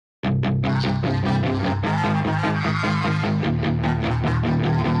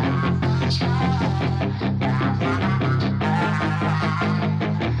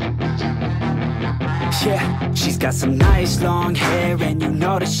She's got some nice long hair, and you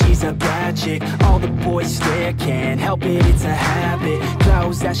know that she's a bad chick. All the boys stare, can't help it, it's a habit.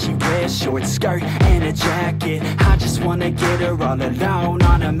 Clothes that she wears, short skirt and a jacket. I just wanna get her all alone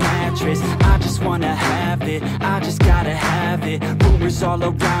on a mattress. I just wanna have it, I just gotta have it. Rumors all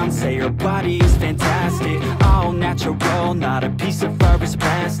around say her body is fantastic. All natural, not a piece of fur is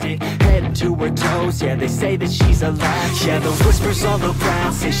plastic. Head to her toes, yeah, they say that she's a latch. Yeah, the whispers all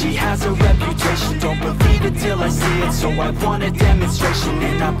around say she has a reputation. Don't believe it till I see it, so I want a demonstration.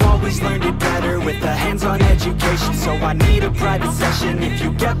 And I've always learned it better with a hands-on education. So I need a private session if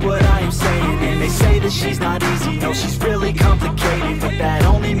you get what I am saying. And they say that she's not easy, no, she's really complicated, but that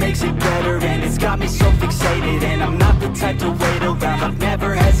only makes it better, and it's got me so fixated. And I'm not the type to wait around, I've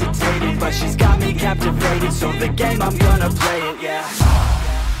never hesitated, but she's got me captivated, so the game, I'm gonna play it, yeah.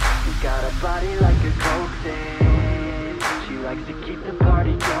 She got a body like a coke thing, she likes to keep the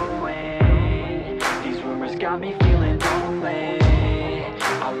party going. These rumors got me feeling lonely,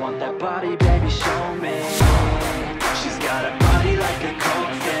 I want that body, baby, show me. She's got a body like a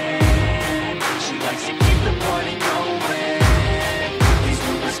coke thing, she likes to keep the party going. These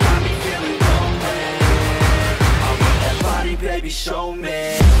rumors got me feeling lonely, I want that body, baby, show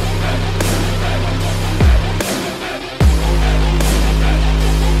me.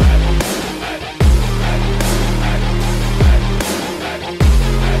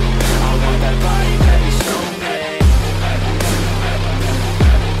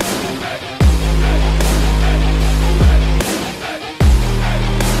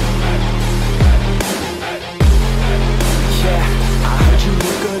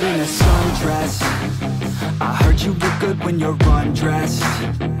 I heard you look good when you're undressed.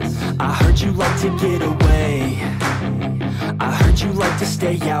 I heard you like to get away. I heard you like to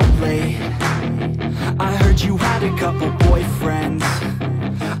stay out late. I heard you had a couple boyfriends.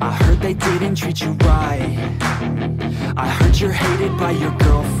 I heard they didn't treat you right. I heard you're hated by your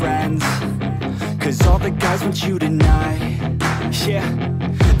girlfriends, 'cause all the guys want you tonight. Yeah,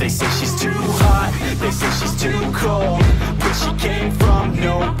 they say she's too hot, they say she's too cold. Where she came from,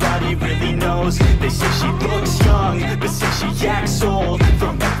 nobody really knows. They say she looks young, but say she acts old.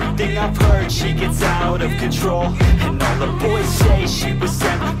 From everything I've heard, she gets out of control. And all the boys say she was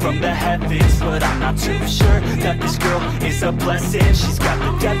sent from the heavens, but I'm not too sure that this girl is a blessing. She's got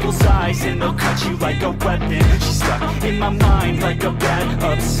the devil's eyes, and they'll cut you like a weapon. She's stuck in my mind like a bad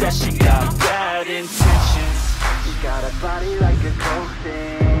obsession. Got bad intentions. She's got a body like a coke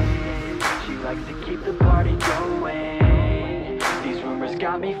thing, she likes to keep the party going. These rumors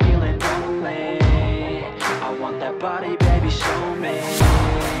got me feeling lonely, I want that body, baby, show me.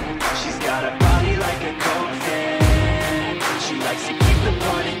 She's got a body like a coke thing, she likes to keep the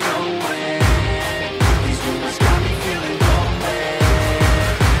party going. These rumors got me feeling lonely,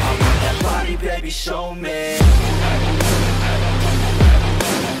 I want that body, baby, show me.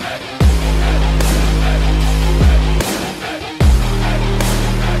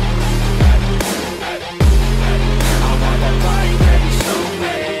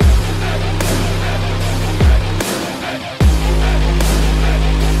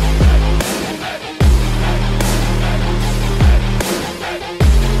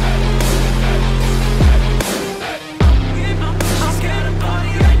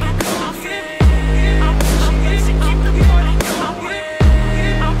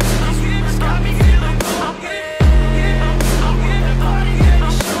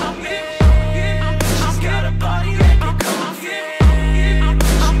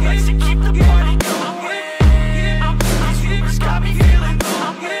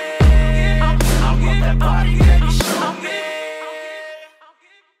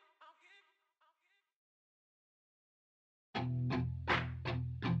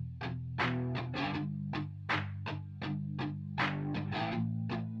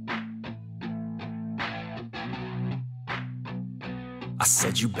 I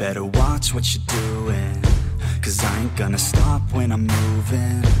said you better watch what you're doing, 'cause I ain't gonna stop when I'm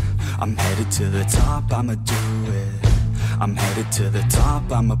moving. I'm headed to the top, I'ma do it. I'm headed to the top,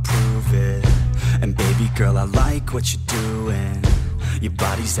 I'ma prove it. And baby girl, I like what you're doing. Your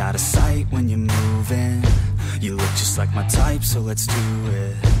body's out of sight when you're moving. You look just like my type, so let's do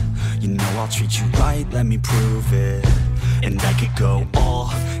it. You know I'll treat you right, let me prove it. And I could go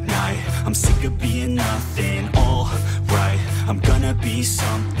all night, I'm sick of being nothing. All right, I'm gonna be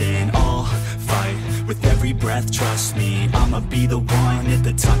something. I'll fight with every breath, trust me. I'ma be the one at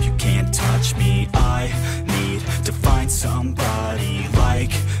the top, you can't touch me. I need to find somebody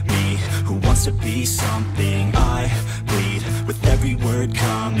like me, who wants to be something. I bleed with every word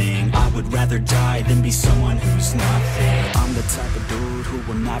coming. I would rather die than be someone who's nothing. I'm the type of dude who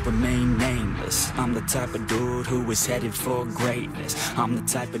will not remain nameless. I'm the type of dude who is headed for greatness. I'm the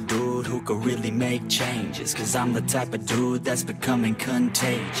type of dude who could really make changes, cause I'm the type of dude that's becoming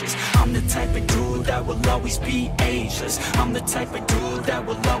contagious. I'm the type of dude that will always be ageless. I'm the type of dude that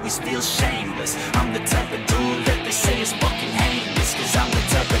will always feel shameless. I'm the type of dude that they say is fucking heinous, cause I'm the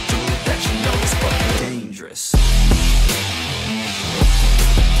type of dude that you know is fucking dangerous.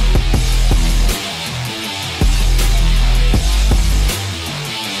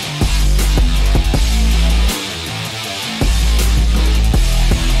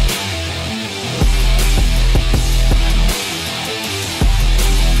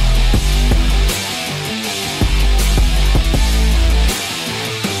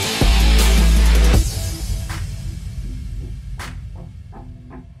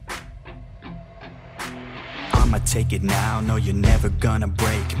 I'ma take it now, no you're never gonna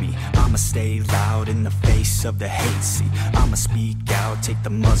break me. I'ma stay loud in the face of the hate, see I'ma speak out, take the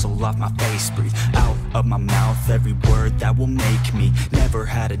muzzle off my face, breathe out of my mouth every word that will make me. Never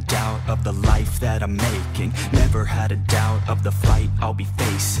had a doubt of the life that I'm making. Never had a doubt of the fight I'll be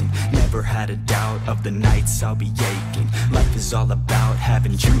facing. Never had a doubt of the nights I'll be aching. Life is all about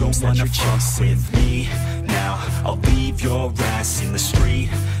having dreams that you're chasing. With me now, I'll leave your ass in the street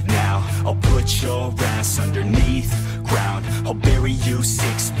now. I'll put your ass underneath ground. I'll bury you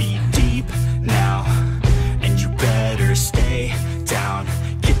 6 feet deep now, and you better stay down.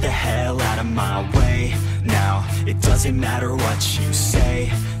 Get the hell out of my way now. It doesn't matter what you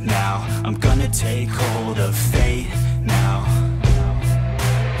say now. I'm gonna take hold of fate now.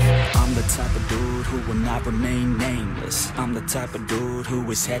 I'm the type of dude who will not remain nameless. I'm the type of dude who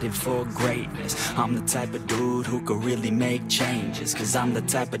is headed for greatness. I'm the type of dude who could really make changes, cause I'm the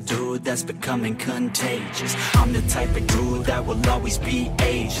type of dude that's becoming contagious. I'm the type of dude that will always be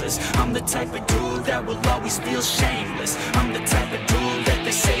ageless. I'm the type of dude that will always feel shameless. I'm the type of dude that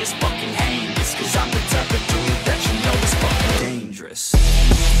they say is fucking heinous, cause I'm the type of dude that you know is fucking dangerous.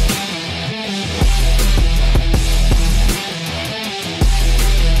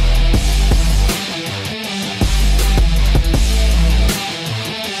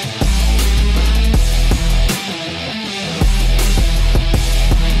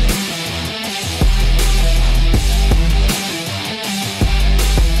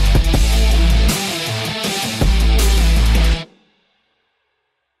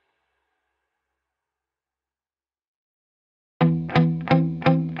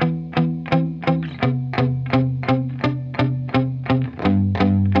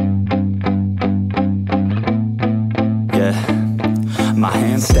 My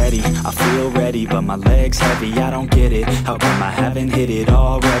hands steady, I feel ready, but my legs heavy, I don't get it. How come I haven't hit it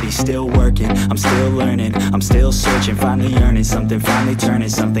already? Still working, I'm still learning, I'm still searching, finally earning something, finally turning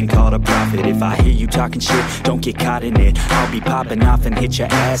something called a profit. If I hear you talking shit, don't get caught in it. I'll be popping off and hit your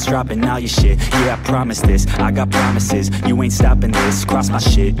ass, dropping all your shit. Yeah, I promise this, I got promises, you ain't stopping this. Cross my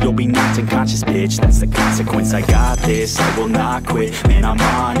shit, you'll be knocked unconscious, bitch. That's the consequence, I got this, I will not quit. Man, I'm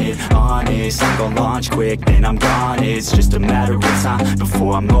on it, honest, I'm gon' launch quick, then I'm gone. It's just a matter of time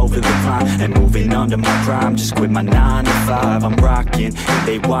before I'm over the climb and moving under my prime. Just quit my 9 to 5, I'm rocking, and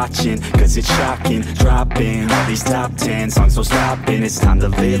they watching, cause it's shocking. Dropping all these top 10 songs, so stopping. It's time to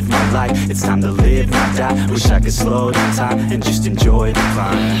live my life, it's time to live, not die. Wish I could slow down time and just enjoy the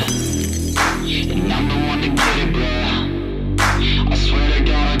climb. And I'm the one to get it, bro. I swear to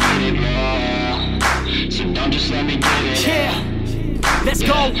God I'll get it, bro. So don't just let me get it. Yeah, let's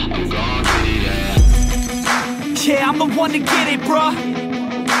go. I'm gon' get it, yeah. Yeah, I'm the one to get it, bruh.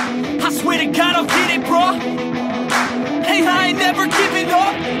 I swear to God I'll get it, bruh. Hey, I ain't never giving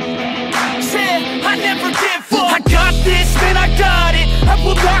up. Yeah, I never give up. I got this, man, I got it. I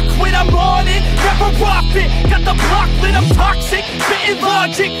will not quit, I'm on it. Never off it. Got the block lit, I'm toxic. Spitting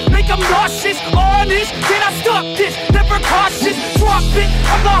logic, make them nauseous. Honest, can I stop this? Never cautious, drop it.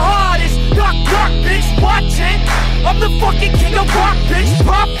 I'm the hardest. Knock, knock, bitch, watch it. I'm the fucking king of rock, bitch.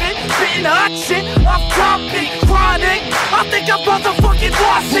 Profit, spitting hot shit. I'm topic, chronic. I think I'm motherfucking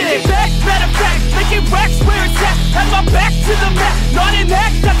lost it. Back, matter of fact, making racks where it's at. Have my back to the mat, not an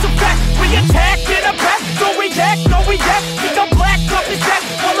act, that's a fact. We attack in a back, don't react, no react. Think I'm black, off his back.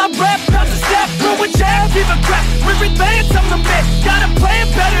 While I rap, bounce a step, throw a jab, give a crap. We're advanced, I'm the man. Got a plan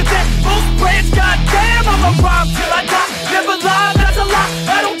better than most brands. Goddamn, I'ma rhyme till I die. Never lie, that's a lie.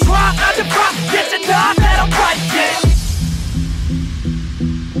 I don't try, I defy. Get to die, that I'm right, yeah.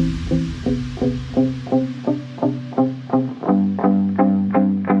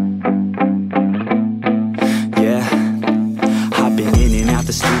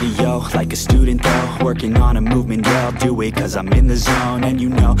 video, like a student though, working on a movement, yeah, I'll do it cause I'm in the zone. And you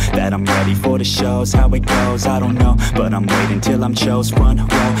know that I'm ready for the shows, how it goes, I don't know, but I'm waiting till I'm chose. Front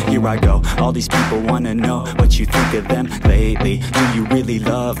row, here I go, all these people wanna know what you think of them lately. Do you really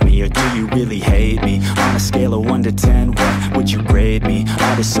love me, or do you really hate me? On a scale of 1 to 10, what would you grade me?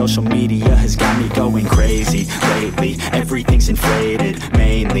 All this social media has got me going crazy lately. Everything's inflated,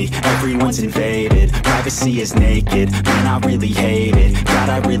 mainly, everyone's invaded. Privacy is naked, man, I really hate it. God,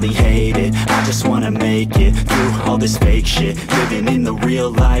 I really hate it. I just wanna make it through all this fake shit. Living in the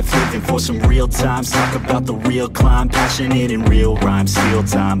real life, living for some real times. Talk about the real climb, passionate in real rhymes. Steal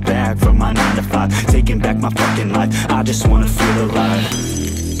time back from my 9 to 5, taking back my fucking life. I just wanna feel alive.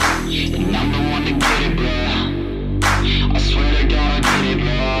 And I'm the one to get it, bro. I swear to God I get it,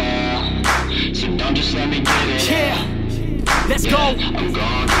 bro. So don't just let me get it. Yeah, let's go. I'm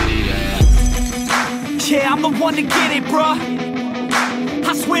gonna get it, yeah. Yeah, I'm the one to get it, bro.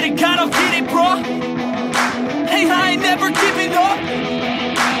 I swear to God I'll get it, bro. Hey, I ain't never giving up.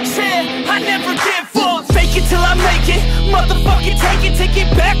 Yeah, I never give up. Fake it till I make it. Motherfucking take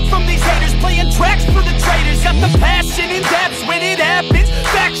it back from these haters. Playing tracks for the traitors. Got the passion and that's when it happens.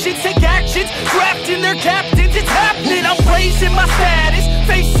 Factions take actions, drafting their captains. It's happening, I'm raising my status,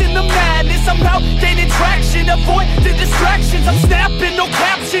 facing the madness. I'm out gaining traction, avoid the distractions. I'm snapping, no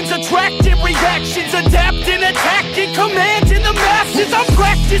captions, attracting reactions. Adapting, attacking, commanding the masses. I'm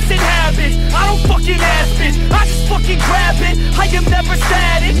practicing habits, I don't fucking ask bitch, I just fucking grab it. I am never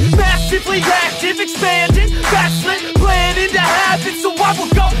static, massively active, expanding, backslid, planning to have it. So I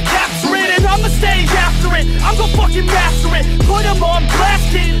will go capture it, and I'ma stay after it. I'm gonna fucking master it, put them on blast,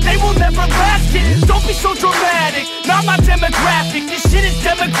 kid. They will never last, kid. Don't be so dramatic, not my demographic. This shit is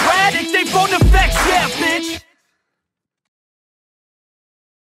democratic, they phone effects, yeah, bitch.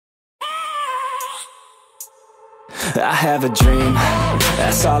 I have a dream,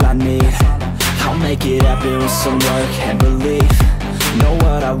 that's all I need. I'll make it happen with some work and belief. Know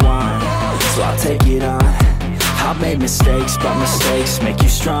what I want, so I'll take it on. I've made mistakes, but mistakes make you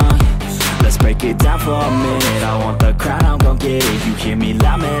strong. Let's break it down for a minute. I want the crown, I'm gon' get it. You hear me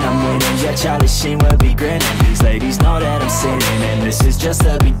loud, man, I'm winning. Yeah, Charlie Sheen will be grinning. These ladies know that I'm sinning, and this is just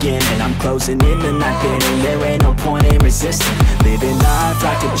the beginning. I'm closing in the ninth inning, there ain't no point in resisting. Living life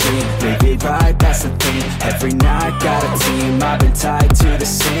like a dream, live it right, that's the thing. Every night, got a team, I've been tied to the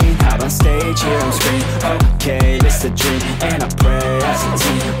scene. Out on stage, here I'm scream, okay, it's a dream. And I pray as a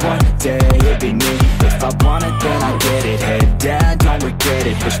team, one day it'll be me. If I want it, then I get it. Head down, don't regret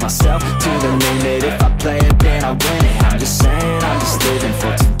it. Push myself to the limit. If I play it, then I win it. I'm just saying, I'm just living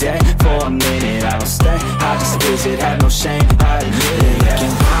for today, for a minute. I don't stay, I just visit, have no shame, I admit it.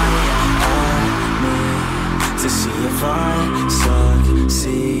 Looking right at me to see if I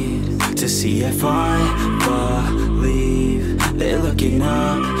succeed, to see if I believe. They're looking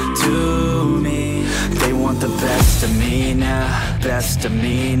up to me. They want the best of me now, best of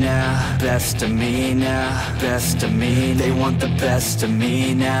me now, best of me now, best of me. They want the best of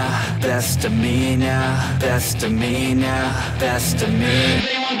me now, best of me now, best of me now, best of me.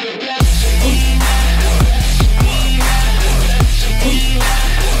 They want the best of me now.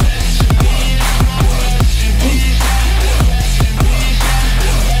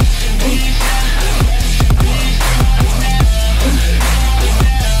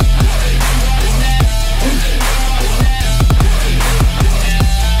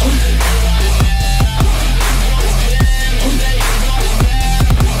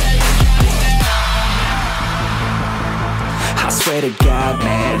 Swear to God,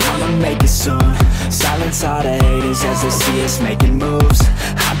 man, I'ma make it soon. Silence all the haters as they see us making moves.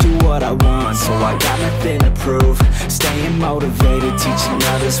 I do what I want, so I got nothing to prove. Staying motivated, teaching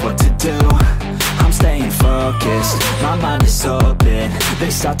others what to do. I'm staying focused, my mind is open.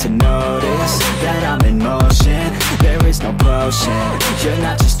 They start to notice that I'm in motion. There is no potion, you're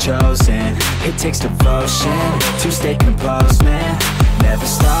not just chosen. It takes devotion to stay composed, man. Never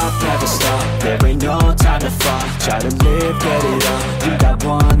stop, there ain't no time to fall. Try to live, get it all, you got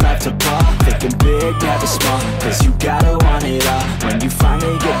one life to ball. Thinking big, never small, cause you gotta want it all. When you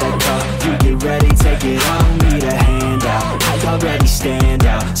finally get that call, you get ready, take it on. Need a hand out, I already stand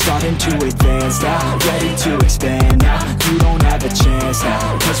out. Starting to advance now, ready to expand now. You don't have a chance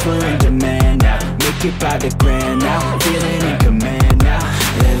now, cause we're in demand now. Make it by the grand now, feeling in command now.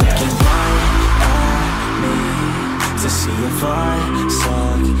 They're looking right at me to see if I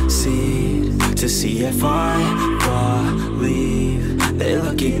succeed, to see if I believe. They're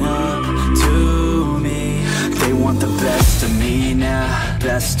looking up to me. They want the best of me now,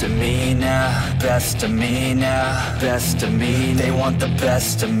 best of me now, best of me now, best of me. They want the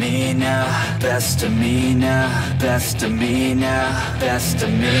best of me now, best of me now, best of me now, best of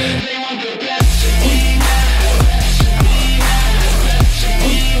me. They want the best of me now.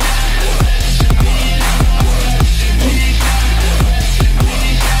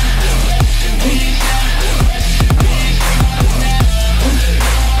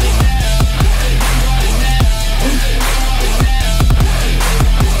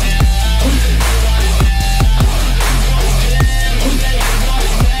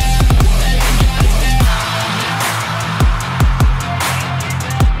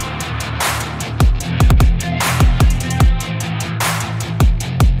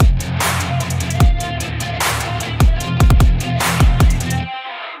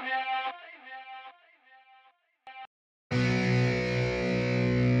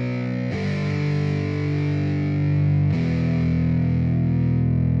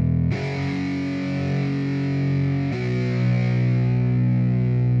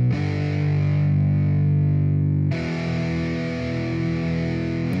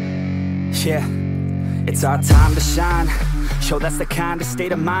 Yeah, it's our time to shine. Yo, that's the kind of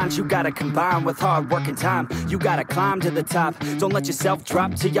state of mind you gotta combine with hard work and time. You gotta climb to the top. Don't let yourself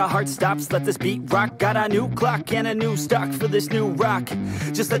drop till your heart stops. Let this beat rock. Got a new clock and a new stock for this new rock.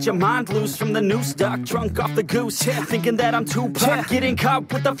 Just let your mind loose from the new stock. Drunk off the goose, yeah, thinking that I'm too pop. Getting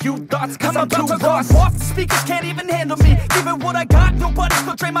caught with a few thoughts cause I'm too lost. Off, the speakers can't even handle me. Giving what I got, nobody's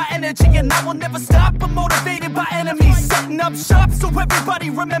gonna drain my energy. And I will never stop, I'm motivated by enemies. Setting up shop so everybody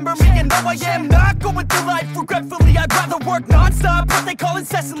remember me. And no, I am not going through life regretfully. I'd rather work non-stop, what they call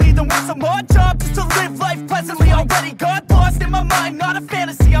incessantly, than work some odd job just to live life pleasantly. Already got lost in my mind, not a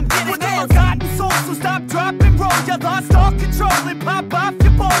fantasy. I'm getting there. Forgotten souls, so stop, drop, and roll. You lost all control and pop off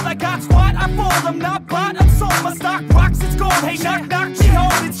your ball. I got squat, I fall, I'm not bought, I'm sold. My stock rocks, it's gold. Hey, knock, knock, me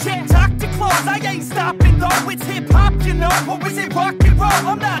home, it's shit, talk to close. I ain't stopping though, it's hip-hop, you know. Or is it rock and roll?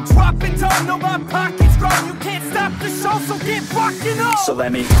 I'm not dropping down, no, my pocket's grown. You can't stop the show, so get rockin' on. So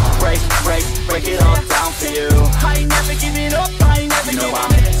let me break it all down for you. I ain't never giving up, I ain't never giving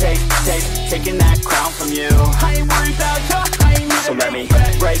up. I'm taking that crown from you. I ain't worried about you, I ain't never. So let me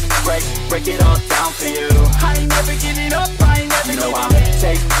break it all down for you. I ain't never giving up, I ain't never giving up. I'm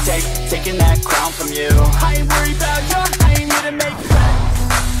taking that crown from you. I ain't worried about you, I ain't here to make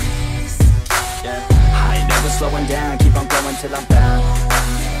friends. Yeah. I ain't never slowing down, keep on going till I'm down.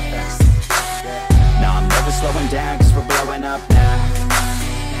 No, I'm never slowing down, cause we're blowing up now.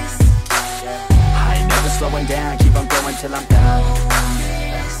 I ain't never slowing down, keep on going till I'm down.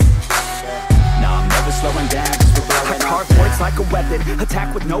 No, I'm never slowing down, cause we're blowing up. Hard words like a weapon,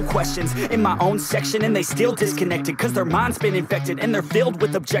 attack with no questions. In my own section and they still disconnected, cause their mind's been infected and they're filled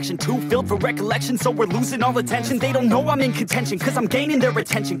with objection. Too filled for recollection, so we're losing all attention. They don't know I'm in contention, cause I'm gaining their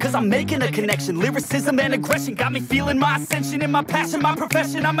attention. Cause I'm making a connection, lyricism and aggression got me feeling my ascension. In my passion, my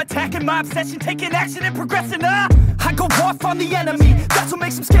profession, I'm attacking my obsession. Taking action and progressing, I go off on the enemy, that's what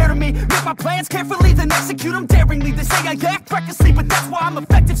makes them scared of me. Make my plans carefully, then execute them daringly. They say I act recklessly, but that's why I'm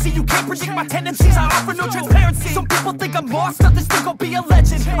effective. See, you can't predict my tendencies, I offer no transparency. Some people think I'm lost, others think I'll be a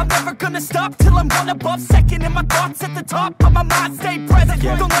legend. I'm never gonna stop till I'm one above second. And my thoughts at the top, but my mind stay present.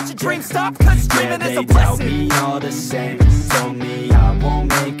 Don't let your dreams stop, cause dreaming is a blessing. They tell me all the same, told me I won't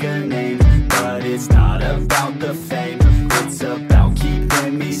make a name. But it's not about the fame, it's about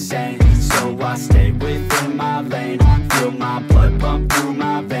keeping me sane. So I stay within my lane, feel my blood pump through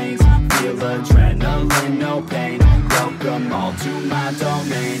my veins. Feel adrenaline, no pain, welcome all to my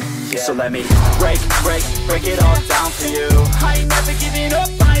domain. Yeah. So let me break it all down for you. I ain't never giving up,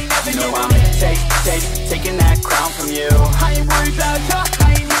 I ain't never giving up. Taking that crown from you. I ain't worried about you,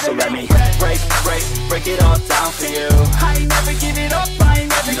 I ain't never. So let me break it all down for you. I ain't never giving up, I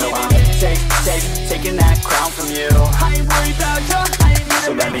ain't never giving up. Taking that crown from you. I ain't worried about you, I ain't never.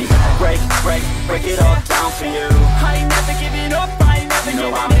 So let me break it all down for you. I ain't never giving up, I ain't never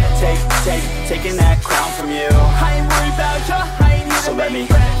giving up. Taking that crown from you. I ain't worried about you, I ain't here. So let me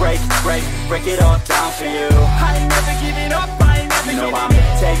break it all down for you. I ain't never giving up, I ain't never giving up. I'm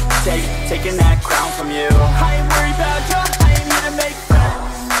taking that crown from you. I ain't worried about you, I ain't here to make friends.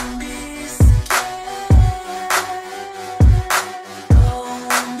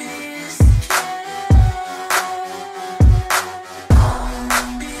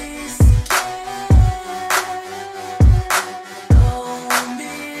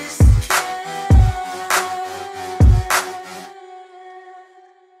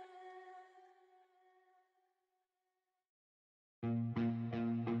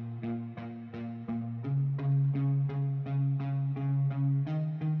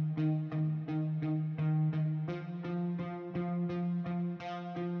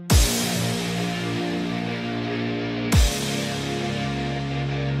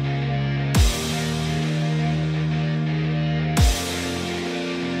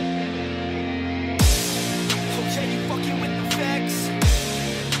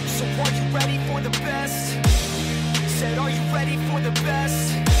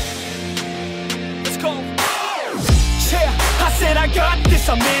 said I got this,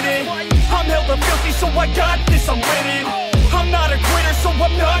 I'm in it. I'm hella filthy, so I got this, I'm winning. I'm not a quitter, so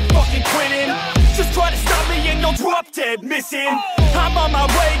I'm not fucking quitting. Just try to stop me and you'll drop dead missing. I'm on my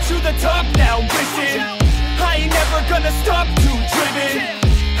way to the top now, listen. I ain't never gonna stop, too driven.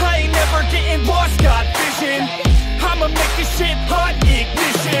 I ain't never getting lost, got vision. I'ma make this shit hot,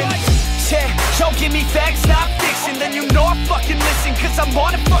 ignition. Yeah, yo, give me facts, not fiction. Then you know I fucking listen, cause I'm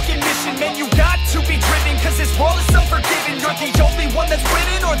on a fucking mission. Man, you got to be driven, cause this world is unforgiving. You're the only one that's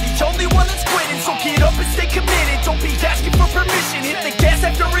winning, or the only one that's quitting. So get up and stay committed, don't be asking for permission. Hit the gas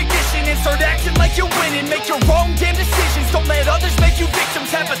after ignition and start acting like you're winning. Make your own damn decisions, don't let others make you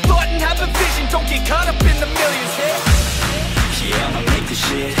victims. Have a thought and have a vision, don't get caught up in the millions. Yeah, I'ma make this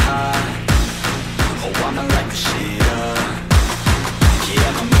shit hot. Oh, I'ma light the shit up. Yeah,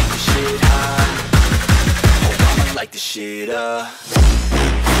 I'ma make this shit hot. Oh, I'ma light the shit up.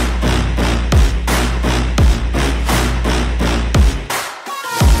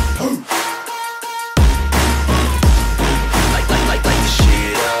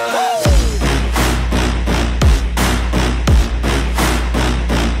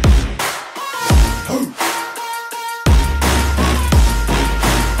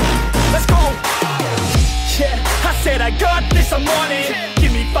 I'm on it.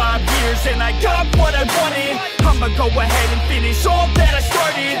 Give me 5 years and I got what I wanted. I'ma go ahead and finish all that I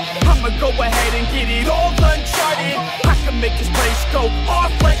started. I'ma go ahead and get it all uncharted. I can make this place go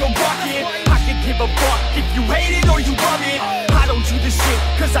off like a rocket. I can give a fuck if you hate it or you love it. I don't do this shit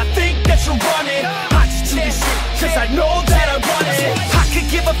cause I think that you're on it. I just do this shit cause I know that I want it. I could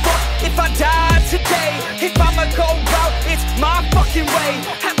give a fuck if I died today. If I'ma go out, it's my fucking way.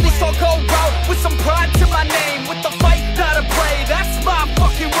 At least I'll go out with some pride to my name. With the fight not a play, that's my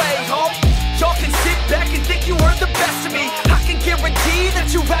fucking way, home. Y'all can sit back and think you heard the best of me. I can guarantee that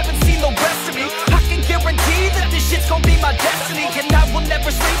you haven't seen the rest of me. I can guarantee that this shit's gonna be my destiny. And I will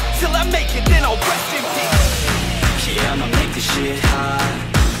never sleep till I make it, then I'll rest in peace. Yeah, I'ma make this shit hot.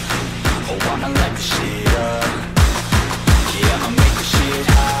 Oh, I'ma light the shit up. Yeah, I'ma make this shit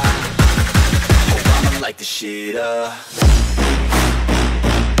hot. Oh, I'ma light the shit up.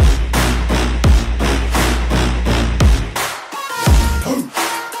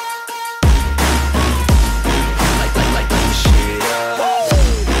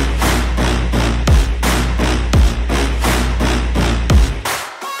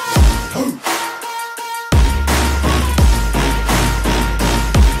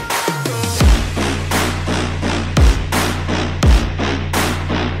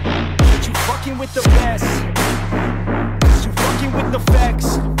 With the best, cause you fucking with the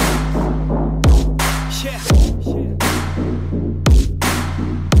facts. Yeah,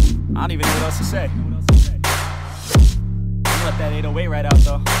 I don't even know what else to say. I'll let that 808 right out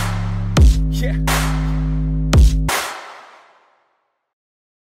though. Yeah.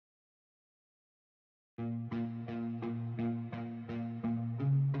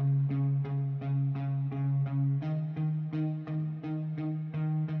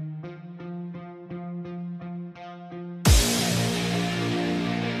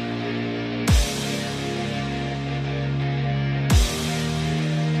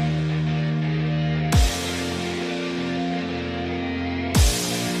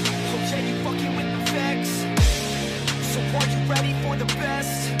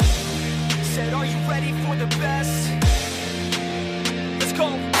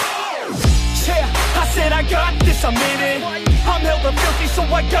 I got this, I'm in it. I'm hella filthy, so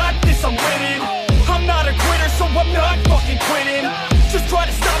I got this, I'm winning. I'm not a quitter, so I'm not fucking quitting. Just try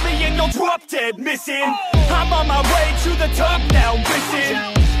to stop me and you'll drop dead missing. I'm on my way to the top now, listen.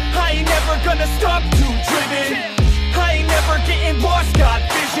 I ain't never gonna stop, too driven. I ain't never getting lost, got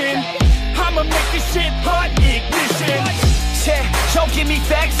vision. I'ma make this shit hot, ignition. Yeah, yo, give me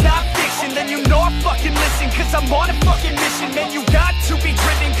facts, not fiction. Then you know I fucking listen, cause I'm on a fucking mission. Man, you got to be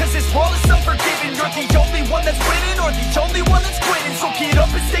driven, cause this world is unforgiving. You're the only one that's winning, or the only one that's quitting. So get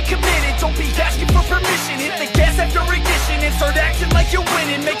up and stay committed, don't be asking for permission. Hit the gas after ignition and start acting like you're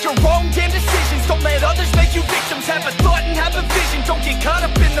winning. Make your own damn decisions, don't let others make you victims. Have a thought and have a vision, don't get caught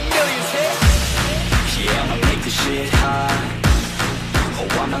up in the millions. Yeah, I'ma make this shit hot. Oh,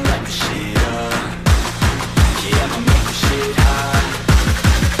 I'ma light the shit up. Yeah, I'ma make this shit hot.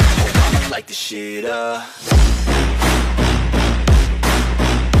 Oh, I'ma light the shit up.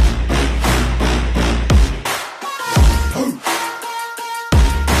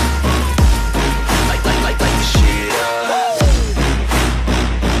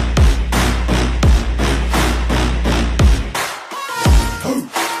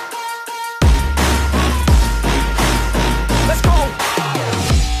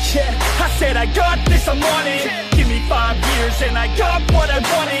 I got this, I'm on it. Give me 5 years and what I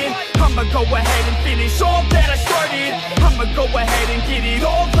wanted. I'ma go ahead and finish all that I started. I'ma go ahead and get it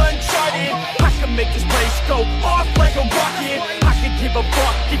all uncharted. I can make this place go off like a rocket. I can give a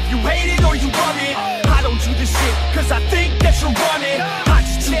fuck if you hate it or you love it. I don't do this shit cause I think that you're on it. I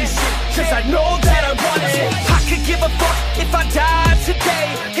just do this shit cause I know that I want it. I could give a fuck if I die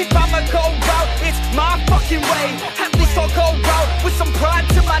today. If I'ma go out, it's my fucking way. At least I'll go out with some pride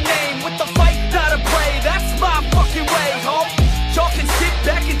to my name. With the fight, not a play, that's my fucking way, ho. Y'all can sit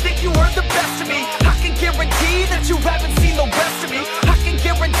back and think you heard the best of me. I can guarantee that you haven't seen the rest of me. I can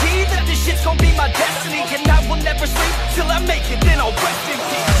guarantee that this shit's gonna be my destiny. And I will never sleep till I make it, then I'll rest in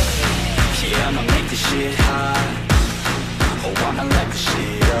peace. Yeah, I'ma make this shit hot. Oh, I'ma light this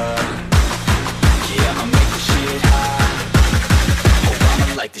shit up. Yeah, I'ma make this shit hot. Oh,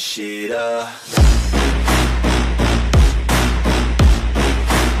 I'ma light this shit up.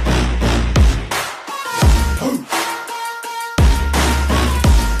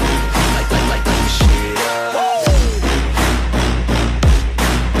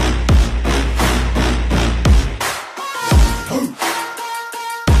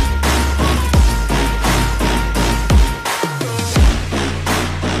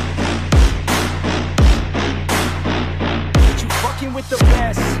 The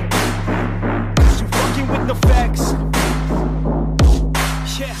best, you fucking with the facts.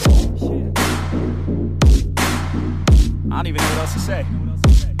 Yeah. I don't even know what else to say.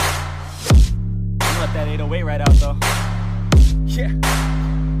 I'll let that 808 right out though. Yeah.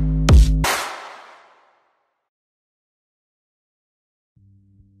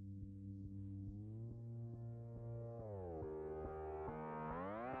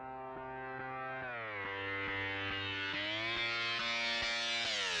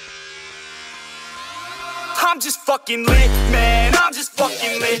 I'm just fucking lit, man, I'm just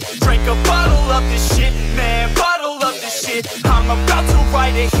fucking lit. Drink a bottle of this shit, man, bottle of this shit. I'm about to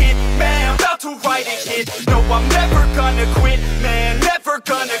write a hit, man, about to write a hit. No, I'm never gonna quit, man, never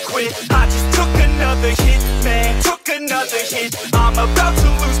gonna quit. I just took another hit, man, took another hit. I'm about to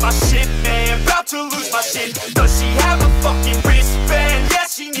lose my shit, man, about to lose my shit. Does she have a fucking wristband? Yeah,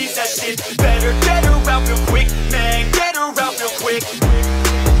 she needs that shit. Better get her out real quick, man, get her out real quick.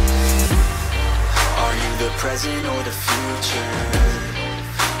 Are you the present or the future?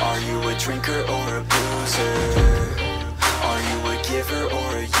 Are you a drinker or a boozer? Are you a giver or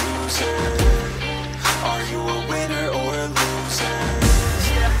a user? Are you a winner or a loser?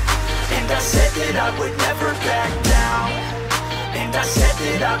 Yeah. And I said that I would never back down. And I said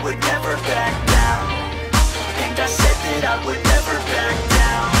that I would never back down. And I said that I would never back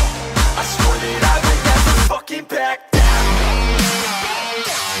down. I swore that I would never fucking back down.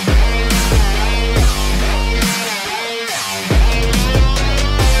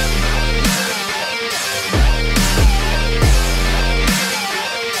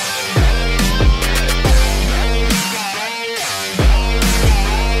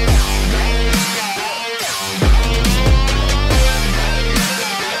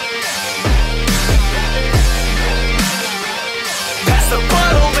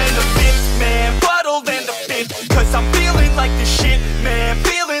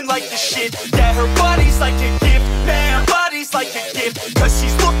 Yeah, her body's like a gift, man, body's like a gift. Cause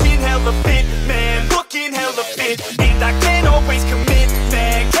she's looking hella fit, man, looking hella fit. And I can't always commit,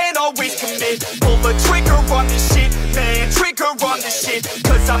 man, can't always commit. Pull the trigger on this shit, man, trigger on this shit.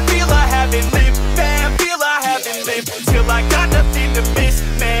 Cause I feel I haven't lived, man, feel I haven't lived. Till I got nothing to miss,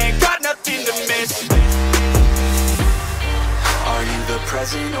 man, got nothing to miss. Are you the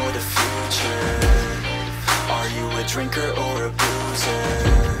present or the future? Are you a drinker or a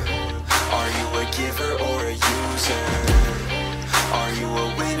boozer? Are you a giver or a user? Are you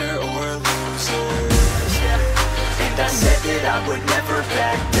a winner or a loser? Yeah. And I said that I would never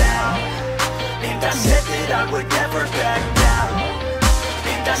back down. And I said that I would never back down.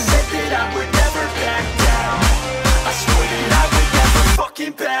 And I said that I would never back down. I swore that I would never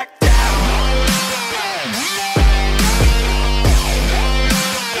fucking back down.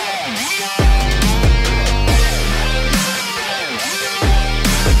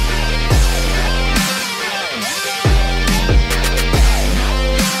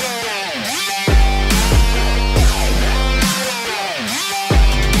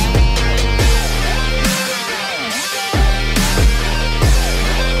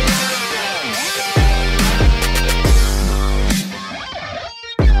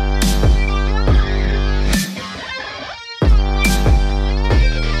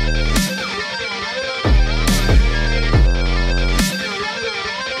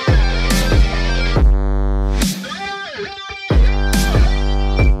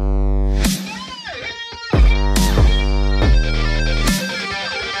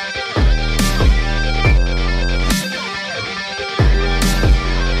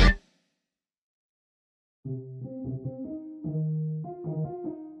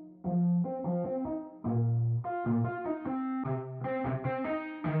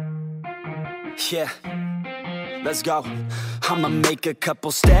 Yeah, let's go. I'ma make a couple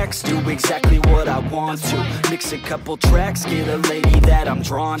stacks, do exactly what I want to. Mix a couple tracks, get a lady that I'm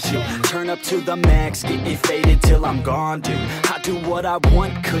drawn to. Turn up to the max, get it faded till I'm gone, dude. I do what I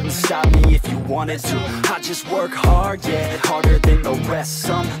want, couldn't stop me if you wanted to. I just work hard, yeah, harder than the rest.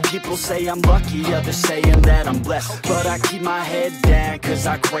 Some people say I'm lucky, others saying that I'm blessed. But I keep my head down, cause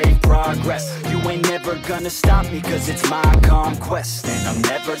I crave progress. You ain't never gonna stop me, cause it's my conquest. And I'm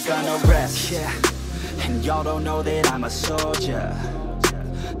never gonna rest, yeah. And y'all don't know that I'm a soldier.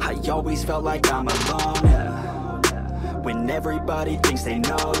 I always felt like I'm alone, yeah. When everybody thinks they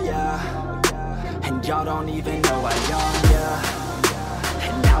know, yeah. And y'all don't even know I own, yeah.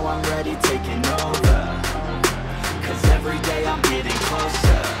 And now I'm ready taking over, cause every day I'm getting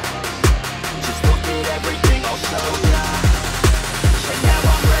closer. Just look at everything I'll show ya. And now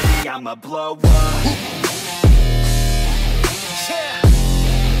I'm ready, I'ma blow up. Yeah.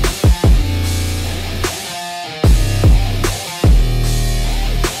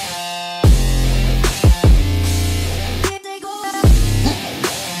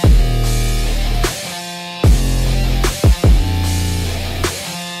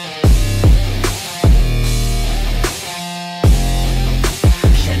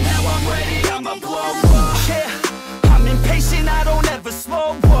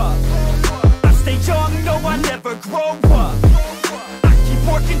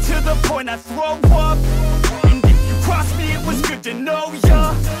 I throw up, and if you cross me, it was good to know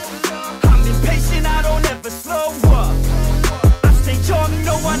ya. I'm impatient, I don't ever slow up. I stay young,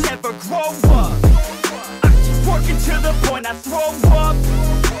 no, I never grow up. I keep working to the point I throw up,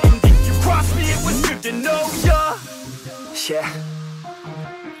 and if you cross me, it was good to know ya. Yeah,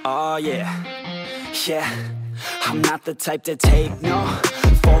 oh yeah, yeah. I'm not the type to take no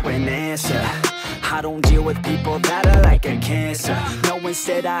for an answer. I don't deal with people that are like a cancer. No,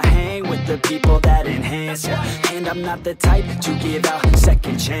 instead I hang with the people that enhance ya. And I'm not the type to give out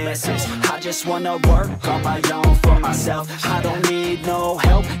second chances. I just wanna work on my own for myself. I don't need no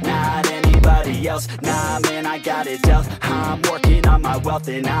help, not anybody else. Nah, man, I got it dealt. I'm working on my wealth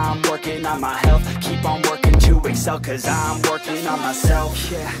and I'm working on my health. Keep on working to excel, cause I'm working on myself.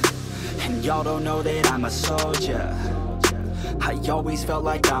 Yeah, and y'all don't know that I'm a soldier. I always felt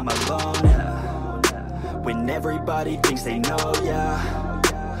like I'm alone, yeah. When everybody thinks they know, yeah.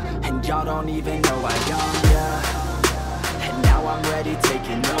 And y'all don't even know I own, yeah. And now I'm ready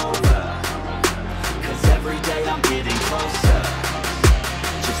taking over, cause every day I'm getting closer.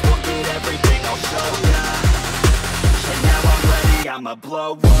 Just look at everything I'll show ya. And now I'm ready, I'ma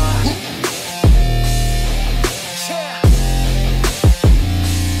blow up. Yeah.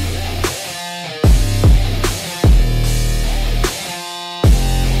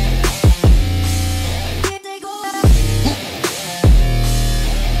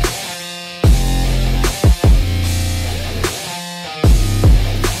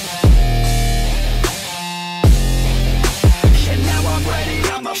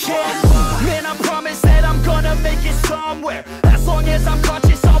 Man, I promise that I'm gonna make it somewhere. As long as I'm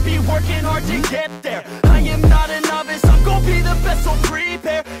conscious, I'll be working hard to get there. I am not a novice, I'm gonna be the best, so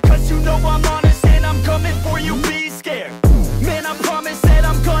prepare. Cause you know I'm honest and I'm coming for you, be scared. Man, I promise that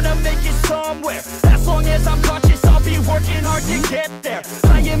I'm gonna make it somewhere. As long as I'm conscious, I'll be working hard to get there.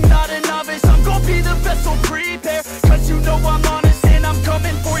 I am not a novice, I'm gonna be the best, so prepare. Cause you know I'm honest and I'm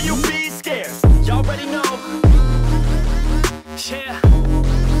coming for you, be scared. Y'all already know. Yeah.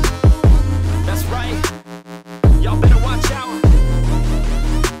 That's right, y'all better watch out.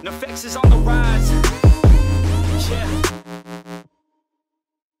 NFX is on the rise. Yeah.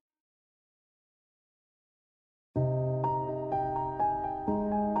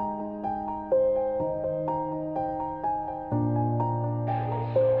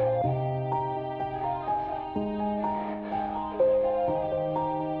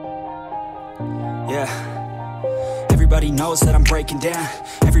 Yeah. Everybody knows that I'm breaking down.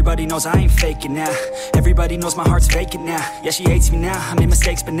 Everybody knows I ain't faking now. Everybody knows my heart's vacant now. Yeah, she hates me now, I made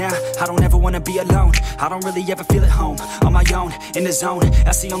mistakes but now I don't ever wanna be alone. I don't really ever feel at home. On my own, in the zone,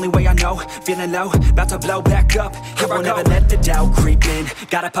 that's the only way I know. Feeling low, about to blow back up. I won't ever let the doubt creep in.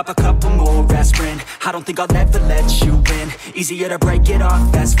 Gotta pop a couple more aspirin. I don't think I'll ever let you in. Easier to break it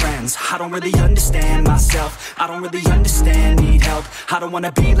off best friends. I don't really understand myself. I don't really understand, need help. I don't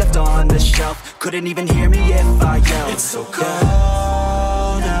wanna be left on the shelf. Couldn't even hear me if I yelled. It's so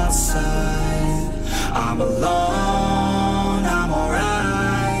cold outside, I'm alone, I'm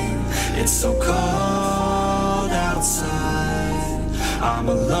alright. It's so cold outside, I'm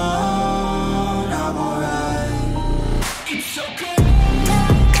alone, I'm alright. It's so cold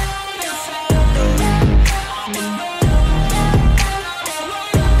outside, I'm alone, I'm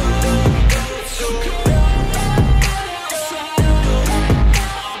alright.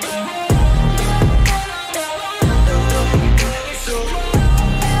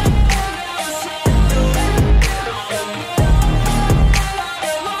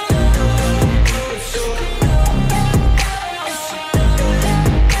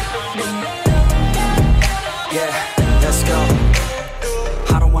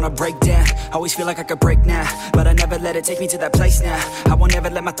 always feel like I could break now, but I never let it take me to that place now. I won't ever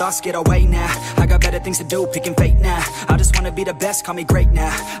let my thoughts get away now. I got better things to do, picking fate now. I just wanna be the best, call me great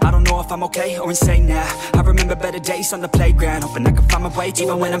now. I don't know if I'm okay or insane now. I remember better days on the playground, hoping I can find my way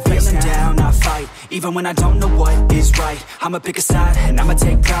even when I'm feeling down. I fight, even when I don't know what is right. I'ma pick a side, and I'ma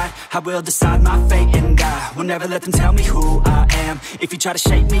take pride. I will decide my fate, and I will never let them tell me who I am. If you try to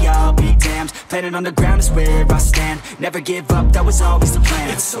shape me, I'll be damned. Planet on the ground is where I stand. Never give up, that was always the plan.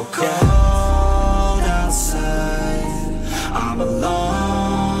 It's so cold outside, I'm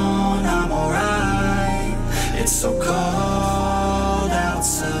alone, I'm alright. It's so cold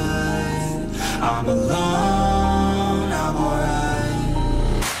outside, I'm alone, I'm alright.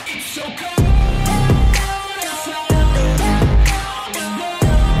 It's so cold.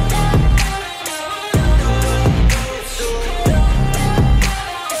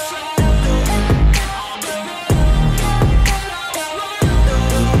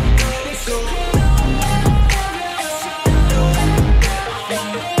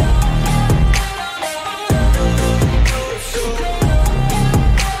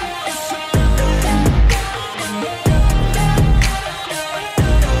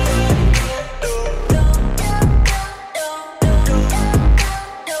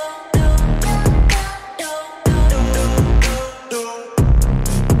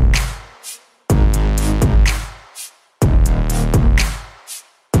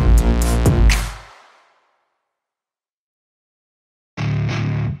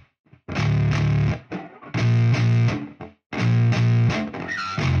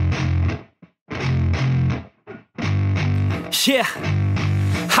 Yeah,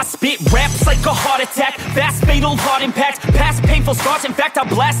 I spit raps like a heart attack, fast fatal heart impact, past painful scars. In fact, I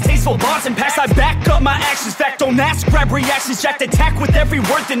blast tasteful bars and packs. I back up my actions, fact don't ask, grab reactions, jacked attack with every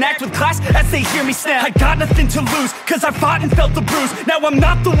word, then act with class as they hear me snap. I got nothing to lose, cause I fought and felt the bruise. Now I'm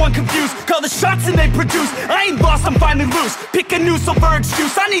not the one confused, call the shots and they produce. I ain't lost, I'm finally loose, pick a new silver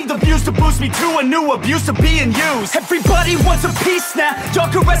excuse. I need the views to boost me to a new abuse of being used. Everybody wants a piece now, y'all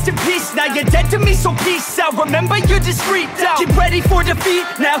can rest in peace now. You're dead to me, so peace out, remember you're discreet out. Get ready for defeat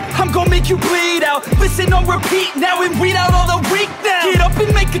now, I'm gonna make you bleed out. Listen on repeat now and weed out all the weak now. Get up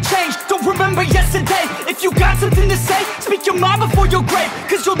and make a change, don't remember yesterday. If you got something to say, speak your mind before your grave,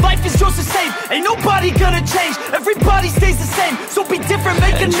 cause your life is yours to save. Ain't nobody gonna change, everybody stays the same. So be different,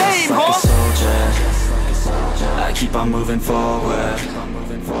 make a name, like huh? A soldier, I keep on moving forward,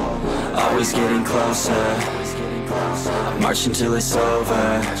 always getting closer. I march until it's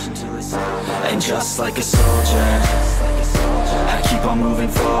over, and just like a soldier, I keep on moving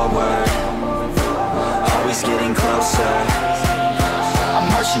forward, always getting closer. I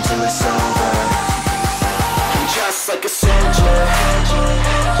march until it's over, and just like a soldier,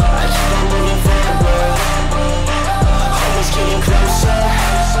 I keep on moving forward, always getting closer.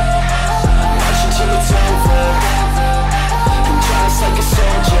 I march until it's over, and just like a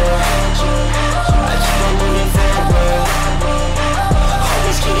soldier, I keep on moving forward,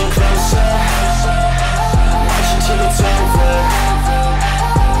 always getting closer. I march until it's over.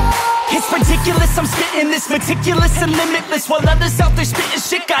 It's ridiculous, I'm spitting this meticulous and limitless, while others out there spitting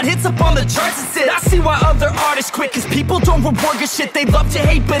shit got hits up on the charts and shit. I see why other artists quit, cause people don't reward good shit. They love to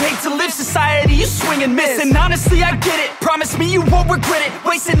hate but hate to live. Society, you swing and miss, and honestly I get it. Promise me you won't regret it.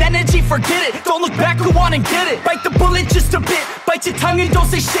 Wasting energy, forget it. Don't look back, go on and get it. Bite the bullet just a bit, bite your tongue and don't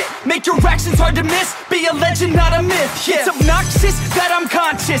say shit. Make your actions hard to miss, be a legend not a myth. Yeah. It's obnoxious that I'm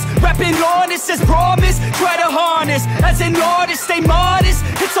conscious, rapping honest as promise. Try to harness, as an artist, stay modest.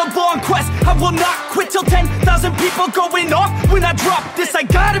 It's a long quest, I will not quit till 10,000 people going off when I drop this. I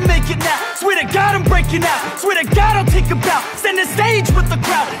gotta make it now, swear to God I'm breaking out. Swear to God I'll take a bow, stand the stage with the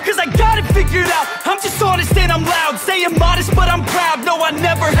crowd, cause I got it figured out. I'm just honest and I'm loud, saying modest but I'm proud. No, I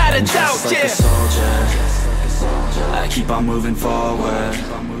never had a doubt, just like yeah. a soldier, I keep on moving forward,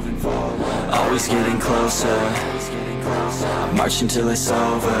 always getting closer. I march until it's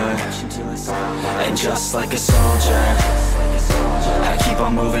over, and just like a soldier, I keep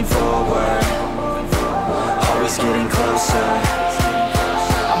on moving forward, always getting closer.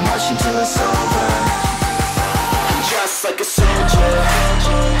 I march until it's over, and just like a soldier,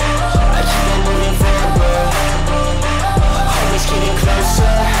 I keep on moving forward, always getting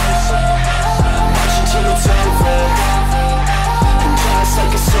closer. I march until it's over, and just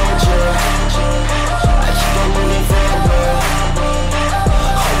like a soldier, I keep on moving forward,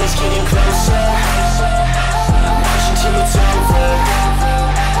 always getting closer. I march until it's over,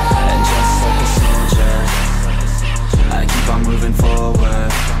 and just like a soldier, I keep on moving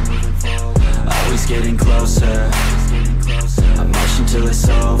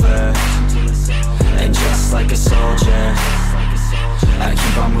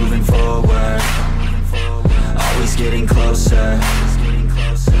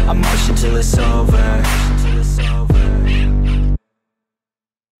I'm marching till it's over.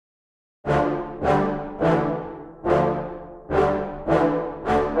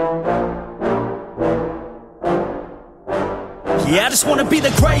 Yeah, I just wanna be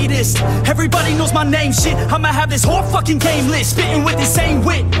the greatest. Everybody knows my name, shit. I'ma have this whole fucking game list, spitting with insane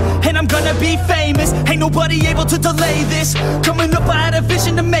wit, and I'm gonna be famous. Ain't nobody able to delay this. Coming up, I had a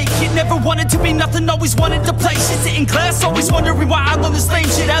vision to make it. Never wanted to be nothing, always wanted to play shit. Sit in class, always wondering why I love this lame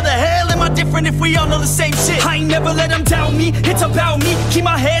shit. How the hell am I different if we all know the same shit? I ain't never let them doubt me, it's about me. Keep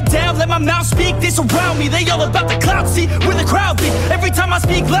my head down, let my mouth speak. This around me, they all about the clout, see where the crowd be. Every time I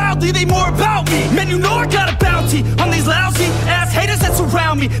speak loudly, they more about me. Man, you know I got a bounty on these lousy ass haters that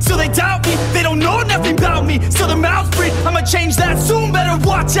surround me. So they doubt me, they don't know nothing about me. So their mouths breathe, I'ma change that soon. Better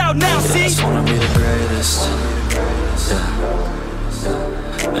watch out now, see? I just wanna be the greatest.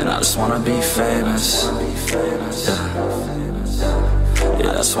 Man, I just wanna be famous.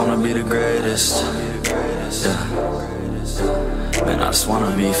 Yeah, I just wanna be the greatest. Man, I just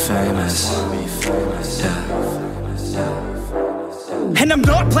wanna be famous. And I'm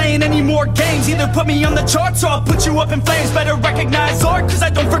not playing any more games. Either put me on the charts or I'll put you up in flames. Better recognize art, cause I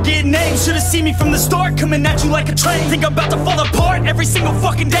don't forget names. Should've seen me from the start, coming at you like a train. Think I'm about to fall apart every single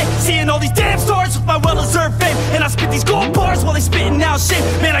fucking day. Seeing all these damn stars with my well-deserved fame. And I spit these gold bars while they spitting out shit.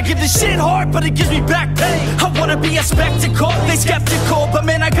 Man, I give this shit hard, but it gives me back pain. I wanna be a spectacle, they skeptical. But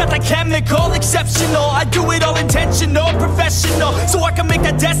man, I got the chemical, exceptional. I do it all intentional, professional. So I can make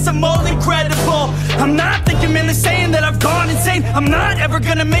a decimal incredible. I'm not thinking, man, they're saying that I've gone insane. I'm not ever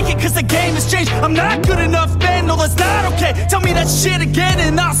gonna make it cause the game has changed. I'm not good enough, man, no that's not okay. Tell me that shit again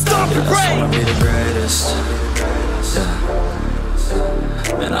and I'll stop your brain. I just wanna be the greatest.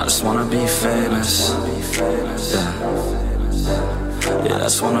 Man, I just wanna be famous. Yeah, I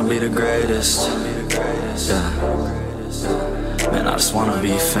just wanna be the greatest. Man, I just wanna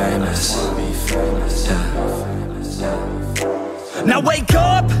be famous. Now wake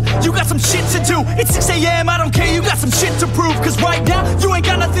up, you got some shit to do. It's 6 AM, I don't care, you got some shit to prove. Cause right now, you ain't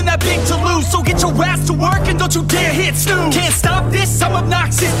got nothing that big to lose. So get your ass to work and don't you dare hit snooze. Can't stop this, I'm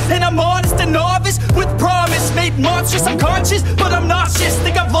obnoxious. And I'm honest and novice with promise. Made monstrous, I'm conscious, but I'm nauseous.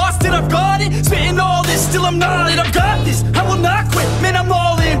 Think I've lost it, I've got it. Spitting all this, still I'm not it. I've got this, I will not quit. Man, I'm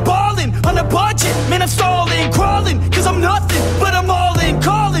all in, balling on a budget. Man, I'm stalling, crawling, cause I'm nothing. But I'm all in,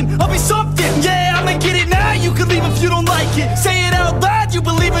 calling, I'll be something. Yeah, I'ma get it now, you can leave if you don't like it. Say it out loud, you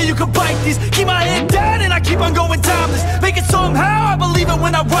believe it, you can bite this. Keep my head down and I keep on going timeless. Make it somehow, I believe it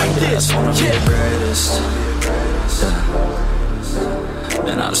when I write this. I just wanna be the greatest.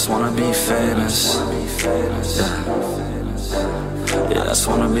 Man, I just wanna be famous. Yeah, I just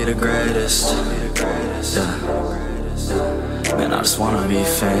wanna be the greatest. Man, I just wanna be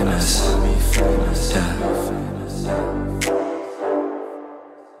famous.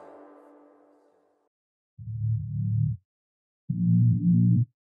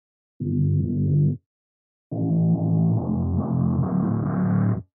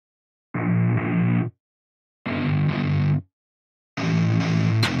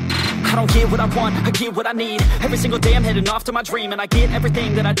 I don't get what I want, I get what I need. Every single day I'm heading off to my dream. And I get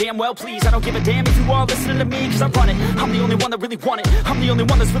everything that I damn well please. I don't give a damn if you all listening to me, cause I run it. I'm the only one that really want it, I'm the only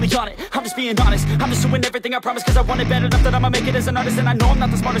one that's really on it. I'm just being honest, I'm just doing everything I promise. Cause I want it bad enough that I'ma make it as an artist. And I know I'm not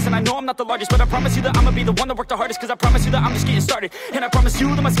the smartest, and I know I'm not the largest, but I promise you that I'ma be the one that worked the hardest. Cause I promise you that I'm just getting started. And I promise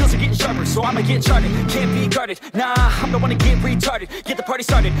you that my skills are getting sharper. So I'ma get charted, can't be guarded. Nah, I'm the one to get retarded. Get the party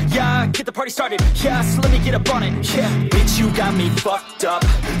started, yeah, get the party started. Yeah, so let me get up on it, yeah. Bitch, you got me fucked up,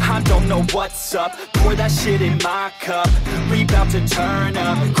 I don't know what's up. Pour that shit in my cup, we bout to turn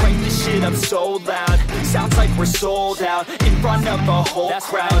up. Crank this shit up so loud, sounds like we're sold out. In front of a whole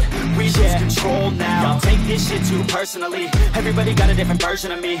crowd, we lose control now. Y'all take this shit too personally. Everybody got a different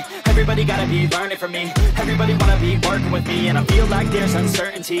version of me. Everybody gotta be learning from me. Everybody wanna be working with me. And I feel like there's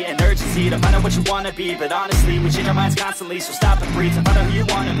uncertainty and urgency to find out what you wanna be. But honestly, we change our minds constantly. So stop and breathe and find out who you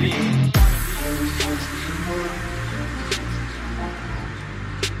wanna be.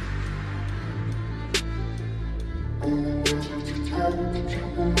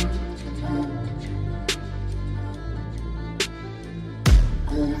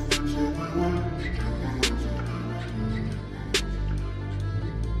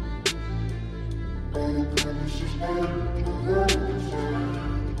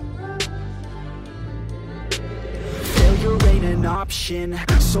 Failure ain't an option,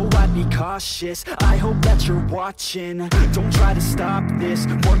 so I'd be cautious. I hope that you're watching. Don't try to stop this,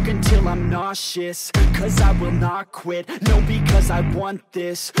 work until I'm nauseous. Cause I will not quit, no, because I want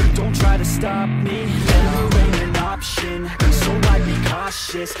this. Don't try to stop me, failure ain't an option, so I'd be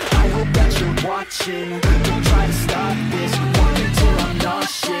cautious. I hope that you're watching. Don't try to stop this, work until I'm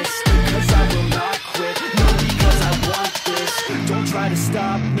nauseous.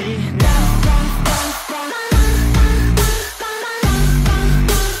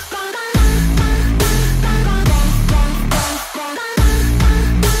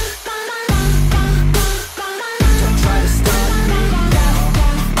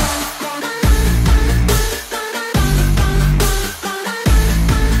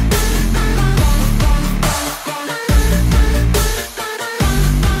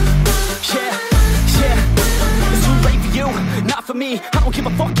 don't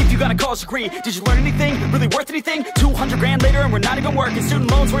give a fuck if you got a college degree. Did you learn anything? Really worth anything? 200 grand later and we're not even working.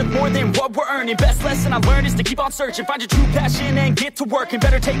 Student loans worth more than what we're earning. Best lesson I learned is to keep on searching. Find your true passion and get to work. And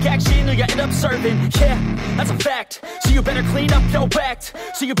better take action or you end up serving. Yeah, that's a fact. So you better clean up your act.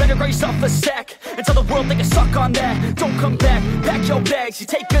 So you better grow yourself a sack. And tell the world they can suck on that. Don't come back, pack your bags. You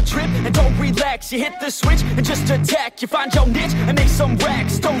take a trip and don't relax. You hit the switch and just attack. You find your niche and make some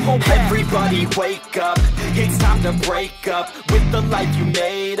racks. Don't hold back. Everybody wake up. It's time to break up with the life you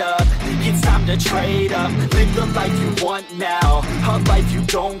made up. It's time to trade up. Live the life you want now. A life you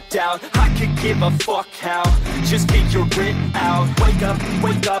don't doubt. I could give a fuck how. Just figure it out.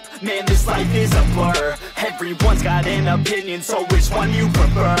 Wake up, man, this life is a blur. Everyone's got an opinion, so which one you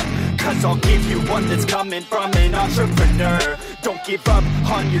prefer? Cause I'll give you one that's coming from an entrepreneur. Don't give up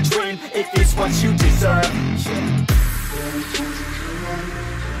on your dream if it's what you deserve.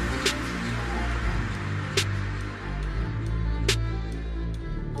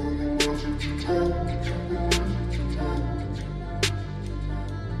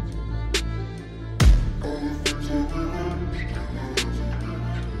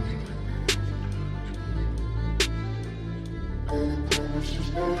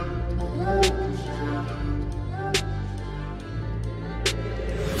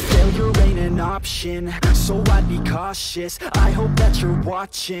 Failure ain't an option, so I'd be cautious. I hope that you're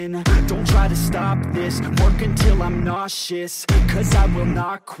watching. Don't try to stop this, work until I'm nauseous. Cause I will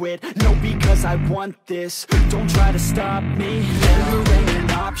not quit, no, because I want this. Don't try to stop me, failure ain't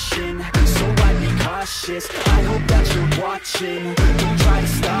an option, so I'd be cautious. I hope that you're watching. Don't try to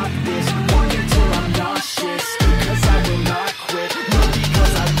stop this, work until I'm nauseous. Cause I will not quit, no,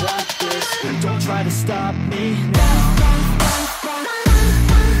 because I want this. Don't try to stop me now.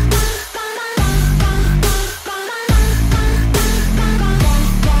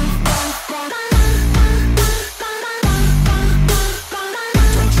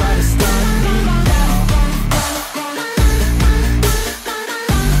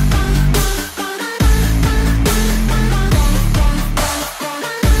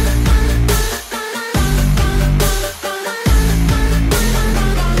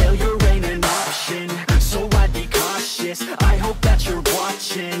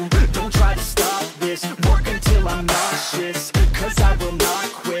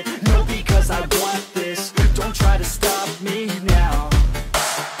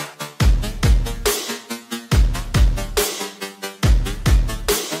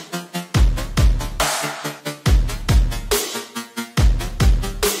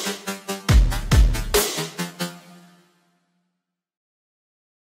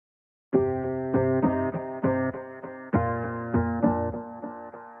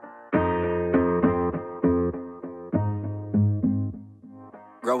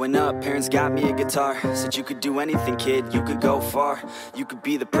 Growing up, parents got me a guitar. Said you could do anything, kid, you could go far. You could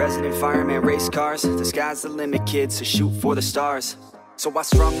be the president, fireman, race cars. The sky's the limit, kid, so shoot for the stars. So I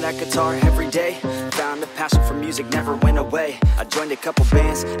strummed that guitar every day. Found a passion for music, never went away. I joined a couple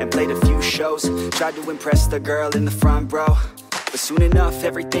bands and played a few shows. Tried to impress the girl in the front row. But soon enough,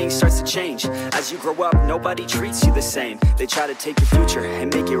 everything starts to change. As you grow up, nobody treats you the same. They try to take your future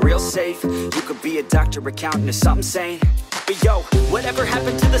and make it real safe. You could be a doctor, accountant, or something sane. But yo, whatever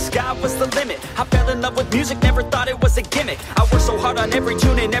happened to the sky was the limit. I fell in love with music, never thought it was a gimmick. I worked so hard on every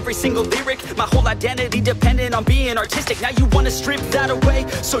tune and every single lyric. My whole identity depended on being artistic. Now you wanna strip that away,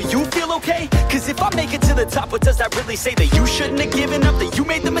 so you feel okay? Cause if I make it to the top, what does that really say? That you shouldn't have given up, that you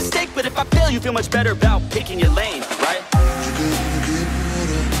made the mistake? But if I fail, you feel much better about picking your lane, right?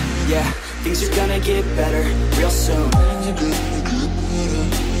 Yeah, things are gonna get better real soon.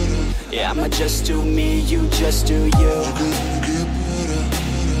 Yeah, I'ma just do me, you just do you.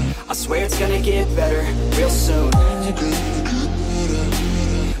 I swear it's gonna get better real soon.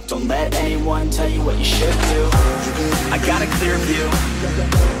 Don't let anyone tell you what you should do. I got a clear view,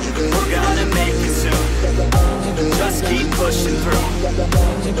 we're gonna make it soon. Just keep pushing through.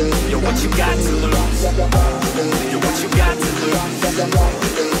 You're what you got to lose. You're what you got to lose.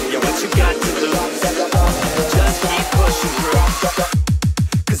 You're what you got to lose. Just keep pushing through.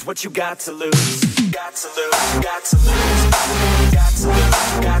 Cause what you got to lose, got to lose, got to lose, got to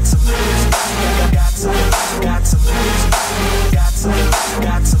lose, got to lose, got to lose, got to lose, got to lose,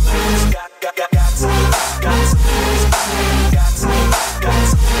 got to lose, got to lose, got to lose, got to lose, got to lose, got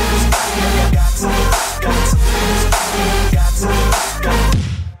to lose, got to lose, got to lose.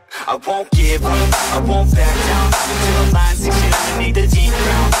 I won't give up, I won't back down till the line 6 feet underneath the deep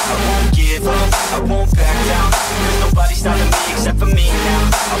ground. I won't give up, I won't back down. There's nobody stopping me except for me now.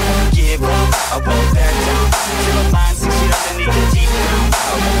 I won't give up, I won't back down till the line 6 feet underneath the deep ground.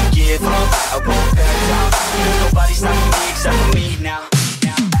 I won't give up, I won't back down. There's nobody stopping me except for me now.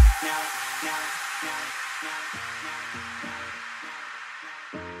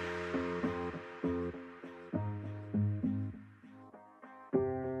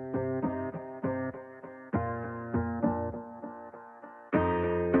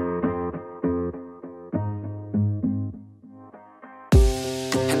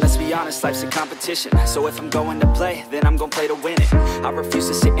 honest, life's a competition. So if I'm going to play, then I'm gonna play to win it. I refuse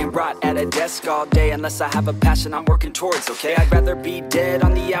to sit and rot at a desk all day unless I have a passion I'm working towards, okay? I'd rather be dead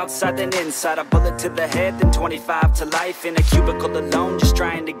on the outside than inside. A bullet to the head than 25 to life in a cubicle alone, just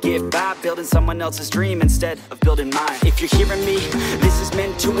trying to get by, building someone else's dream instead of building mine. If you're hearing me, this is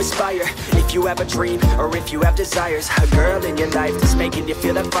meant to inspire. If you have a dream, or if you have desires, a girl in your life that's making you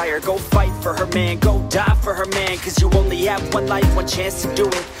feel that fire, go fight for her man, go die for her man. Cause you only have one life, one chance to do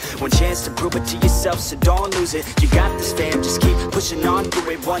it, one chance to prove it to yourself, so don't lose it. You got this, fam, just keep pushing on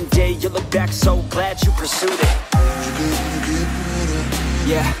through it. One day you'll look back so glad you pursued it.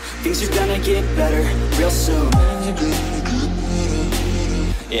 Yeah, things are gonna get better real soon.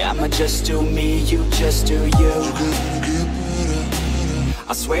 Yeah, I'ma just do me, you just do you.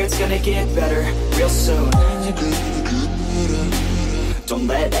 I swear it's gonna get better real soon. Don't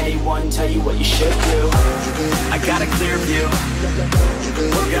let anyone tell you what you should do. I got a clear view,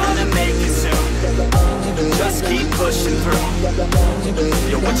 we're gonna make it soon. Just keep pushing through.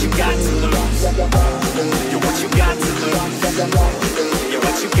 You're what you got to lose. You're what you got to lose. You're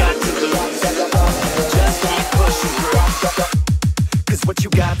what you got to lose. Just keep pushing through. Cause what you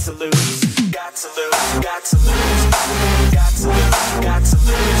got to lose, got to lose, got to lose, got to lose, got to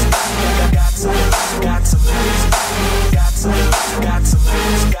lose, got to lose, got to lose, got to lose, got to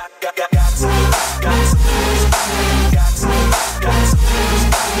lose, got to lose, got to lose, got to lose,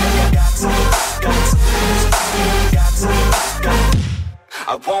 got to lose, got to lose, got to lose.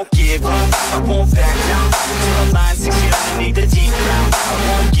 I won't give up, I won't back down till I'm lying 6 feet underneath the deep ground. I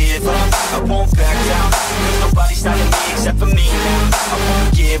won't give up, I won't back down. There's nobody stopping me except for me now. I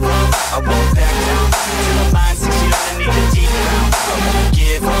won't give up, I won't back down till I'm lying 6 feet underneath the deep ground. I won't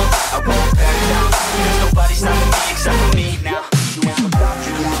give up, I won't back down. There's nobody stopping me except for me now. You ain't gonna stop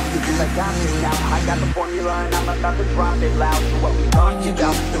me now, because I got this now. I got the formula and I'm about to drop it loud. So what we talking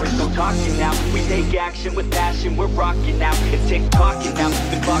about? There is no talking now. We take action with passion, we're rocking now. It's tick-tocking now,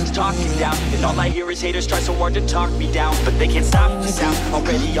 the clock's talking down. And all I hear is haters try so hard to talk me down, but they can't stop the sound,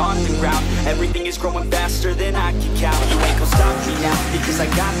 already on the ground. Everything is growing faster than I can count. You ain't gonna stop me now, because I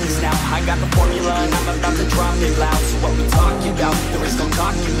got this now. I got the formula and I'm about to drop it loud. So what we talking about? There is no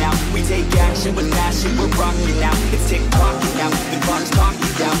talking now. We take action with passion, we're rocking now. It's tick-tocking now, the clock's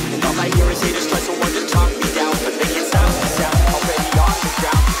talking down. And all I hear is haters try so hard to talk me down, but they can't stop the sound, already on the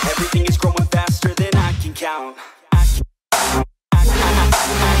ground. Everything is growing faster than I can count.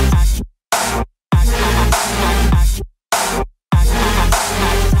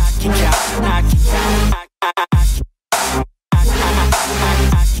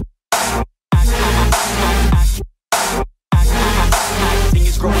 Everything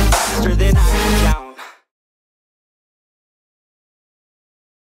is growing faster than I can count.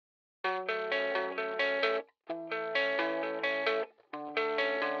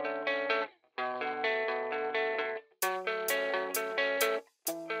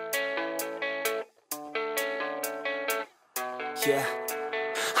 Yeah,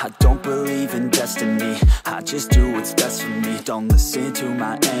 I don't believe in destiny, I just do what's best for me. Don't listen to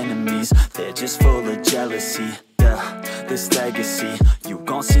my enemies, they're just full of jealousy. Yeah, this legacy, you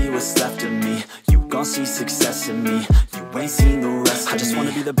gon' see what's left of me. You gon' see success in me, you ain't seen the rest of me. I just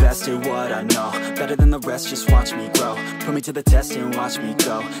wanna be the best at what I know, better than the rest, just watch me grow. Put me to the test and watch me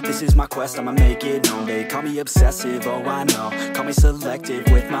go. This is my quest, I'ma make it known. They call me obsessive, oh I know. Call me selective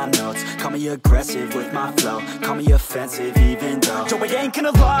with my notes, call me aggressive with my flow. Call me offensive even though Joe, I ain't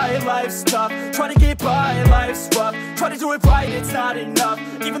gonna lie, life's tough. Try to get by, life's rough. Try to do it right, it's not enough.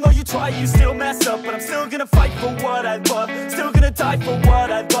 Even though you try, you still mess up. But I'm still gonna fight for what I love, still gonna die for what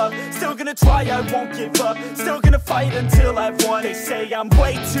I love, still gonna try, I won't give up, still gonna fight until I've won. They say I'm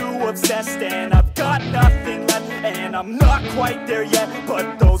way too obsessed and I've got nothing left, and I'm not quite there yet,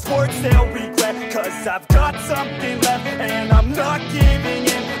 but those words they'll regret, cause I've got something left and I'm not giving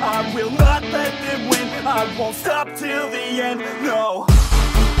in. I will not let them win, I won't stop till the end, no.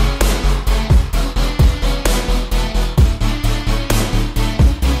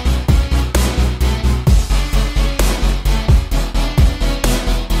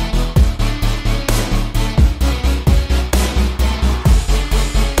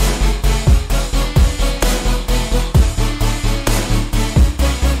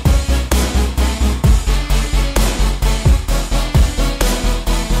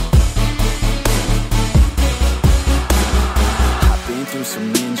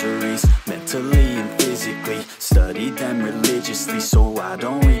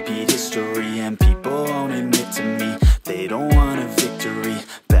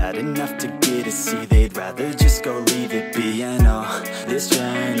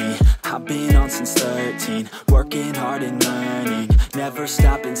 never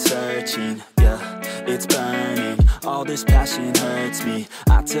stopping searching, yeah, it's burning. All this passion hurts me.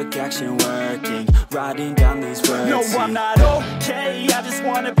 I took action working, writing down these words. No, I'm not okay, I just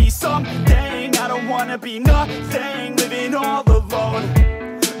wanna be something. I don't wanna be nothing, living all alone.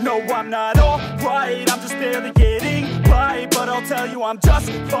 No, I'm not alright, I'm just barely getting by. But I'll tell you I'm just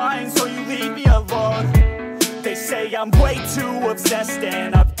fine, so you leave me alone. They say I'm way too obsessed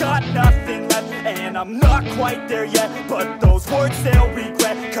and I've got nothing left, and I'm not quite there yet, but those words they'll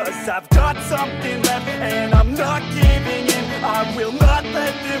regret, cause I've got something left and I'm not giving in. I will not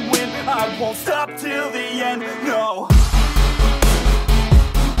let them win, I won't stop till the end, no.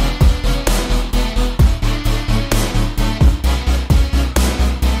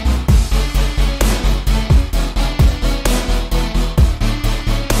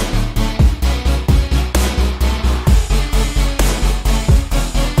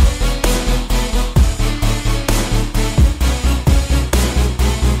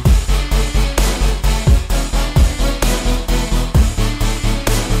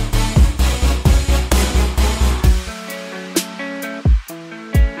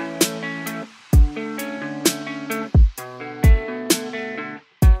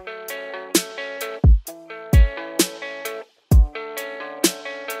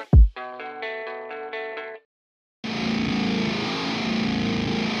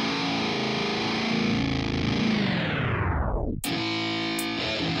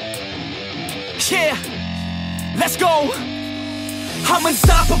 Yeah, let's go. I'm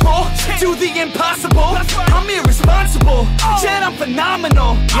unstoppable, do the impossible. I'm irresponsible, yet I'm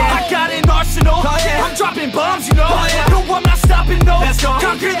phenomenal. I got an arsenal, I'm dropping bombs, you know. No, I'm not stopping, no.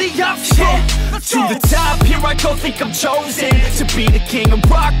 Conquer the obstacle. To the top, here I go, think I'm chosen to be the king of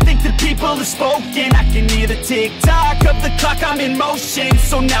rock, think the people have spoken. I can hear the tick-tock of the clock, I'm in motion.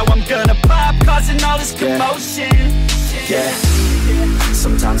 So now I'm gonna pop, causing all this commotion. Yeah,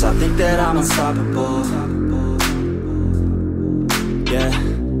 sometimes I think that I'm unstoppable. Yeah,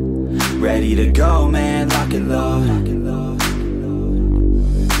 ready to go, man, lock and load.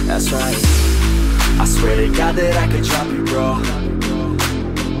 That's right, I swear to God that I could drop you, bro.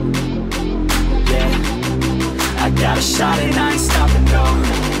 Yeah, I got a shot and I ain't stopping, no.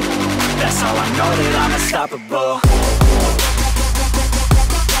 That's how I know that I'm unstoppable.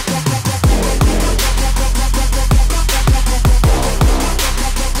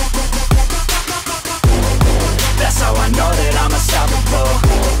 That's how I know that I'm unstoppable.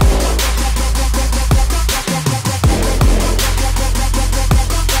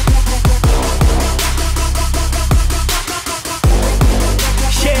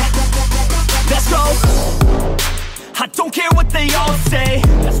 Yeah, let's go. I don't care what they all say.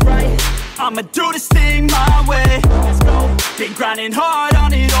 That's right, I'ma do this thing my way. Let's go. Been grinding hard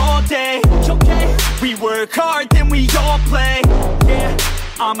on it all day. Okay, we work hard, then we all play. Yeah,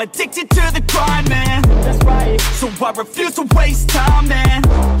 I'm addicted to the grind, man. That's right, so I refuse to waste time, man.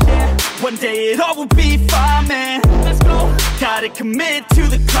 Yeah, one day it all will be fine, man. Let's go. Gotta commit to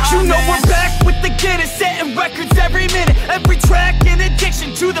the climb. You know we're back with the Guinness, setting records every minute, every track. An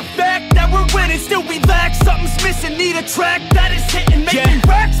addiction to the fact that we're winning. Still we lack, something's missing. Need a track that is hitting, making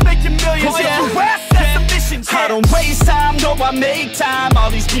racks, making millions. If you ask, that's the mission. I don't waste time, no, I make time. All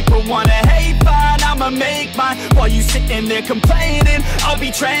these people wanna hate, fine, I'ma make mine. While you sitting there complaining, I'll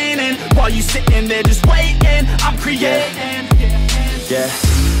be training. While you sitting there just waiting, I'm creating. Yeah,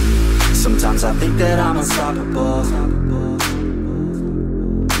 sometimes I think that I'm unstoppable.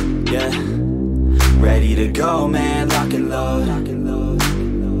 Yeah, ready to go, man, lock and load.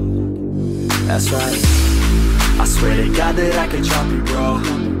 That's right, I swear to God that I could drop you, bro.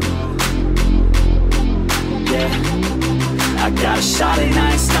 Yeah, I got a shot and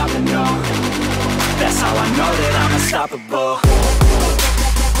I ain't stopping, no. That's how I know that I'm unstoppable.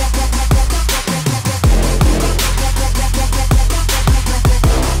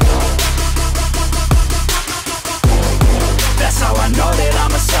 That's how I know that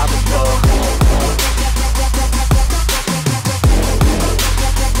I'm unstoppable.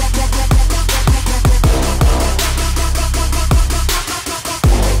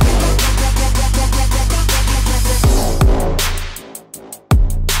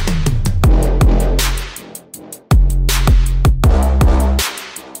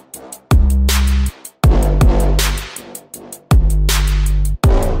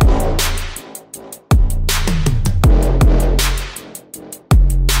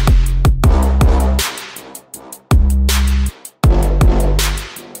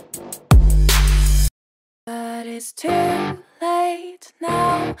 But it's too late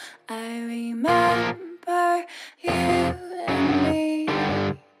now. I remember you and me,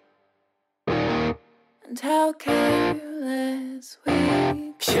 and how careless endless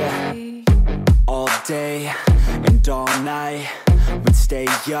weeks. Yeah. All day and all night, we'd stay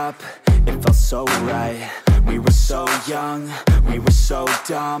up, it felt so right. We were so young, we were so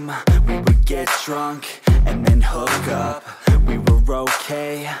dumb. We would get drunk and then hook up. We were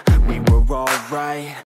okay,